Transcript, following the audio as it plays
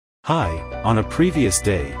Hi, on a previous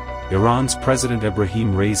day, Iran's President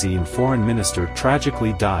Ebrahim Raisi and Foreign Minister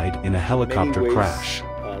tragically died in a helicopter crash.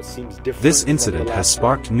 This incident has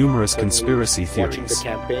sparked numerous conspiracy theories.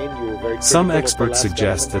 Some experts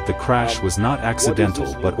suggest that the crash was not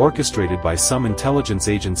accidental but orchestrated by some intelligence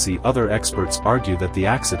agency. Other experts argue that the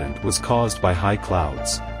accident was caused by high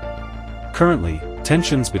clouds. Currently,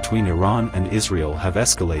 tensions between Iran and Israel have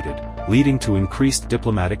escalated, leading to increased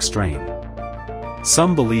diplomatic strain.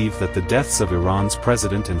 Some believe that the deaths of Iran's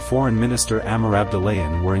president and foreign minister Amir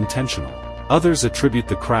Abdollahian were intentional. Others attribute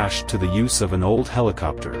the crash to the use of an old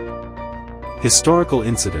helicopter. Historical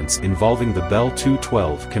incidents involving the Bell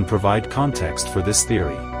 212 can provide context for this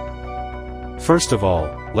theory. First of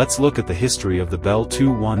all, let's look at the history of the Bell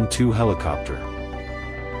 212 helicopter.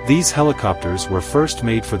 These helicopters were first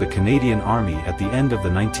made for the Canadian Army at the end of the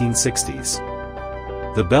 1960s.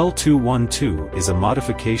 The Bell 212 is a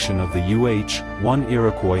modification of the UH-1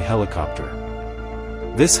 Iroquois helicopter.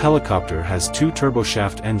 This helicopter has two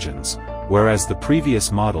turboshaft engines, whereas the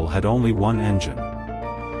previous model had only one engine.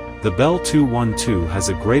 The Bell 212 has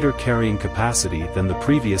a greater carrying capacity than the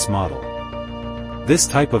previous model. This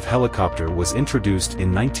type of helicopter was introduced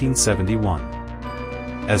in 1971.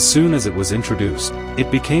 As soon as it was introduced,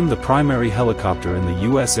 it became the primary helicopter in the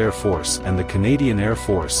U.S. Air Force and the Canadian Air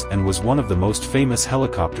Force and was one of the most famous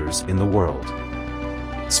helicopters in the world.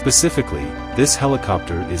 Specifically, this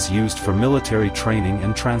helicopter is used for military training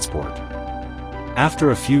and transport.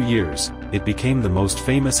 After a few years, it became the most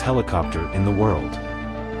famous helicopter in the world.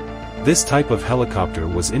 This type of helicopter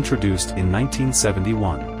was introduced in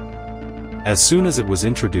 1971. As soon as it was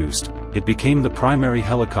introduced, it became the primary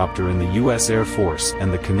helicopter in the U.S. Air Force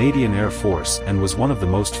and the Canadian Air Force and was one of the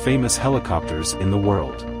most famous helicopters in the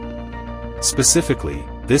world. Specifically,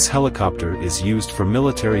 this helicopter is used for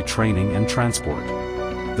military training and transport.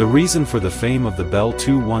 The reason for the fame of the Bell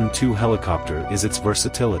 212 helicopter is its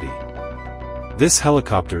versatility. This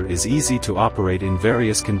helicopter is easy to operate in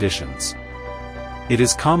various conditions. It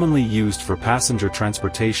is commonly used for passenger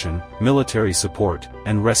transportation, military support,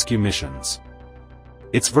 and rescue missions.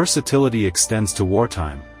 Its versatility extends to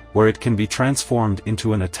wartime, where it can be transformed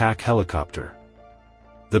into an attack helicopter.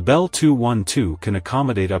 The Bell 212 can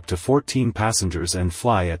accommodate up to 14 passengers and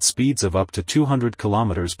fly at speeds of up to 200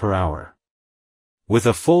 km per hour. With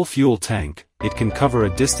a full fuel tank, it can cover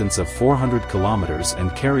a distance of 400 km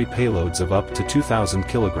and carry payloads of up to 2,000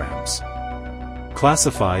 kilograms.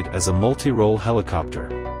 Classified as a multi-role helicopter,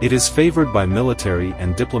 it is favored by military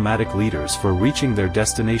and diplomatic leaders for reaching their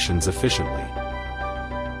destinations efficiently.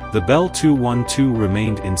 The Bell 212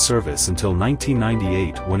 remained in service until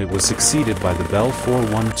 1998 when it was succeeded by the Bell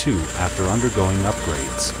 412 after undergoing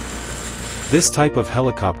upgrades. This type of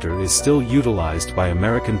helicopter is still utilized by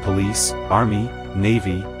American police, Army,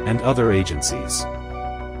 Navy, and other agencies.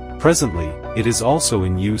 Presently, it is also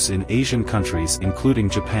in use in Asian countries including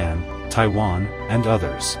Japan, Taiwan, and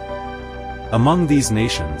others. Among these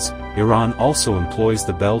nations, Iran also employs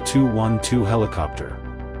the Bell 212 helicopter.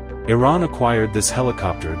 Iran acquired this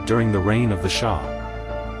helicopter during the reign of the Shah.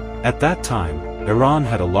 At that time, Iran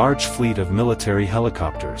had a large fleet of military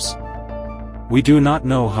helicopters. We do not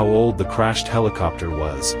know how old the crashed helicopter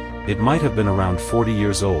was. It might have been around 40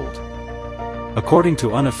 years old. According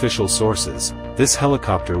to unofficial sources, this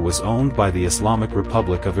helicopter was owned by the Islamic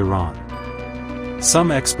Republic of Iran.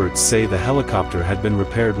 Some experts say the helicopter had been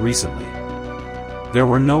repaired recently. There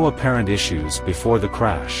were no apparent issues before the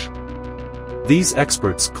crash. These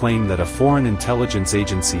experts claim that a foreign intelligence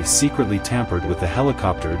agency secretly tampered with the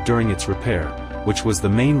helicopter during its repair, which was the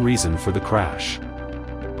main reason for the crash.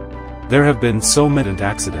 There have been so many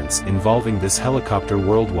accidents involving this helicopter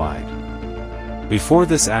worldwide. Before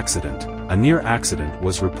this accident, a near accident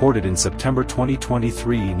was reported in September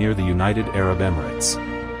 2023 near the United Arab Emirates.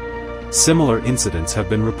 Similar incidents have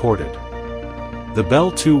been reported. The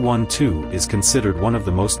Bell 212 is considered one of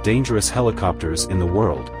the most dangerous helicopters in the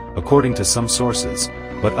world, according to some sources,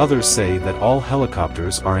 but others say that all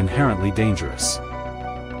helicopters are inherently dangerous.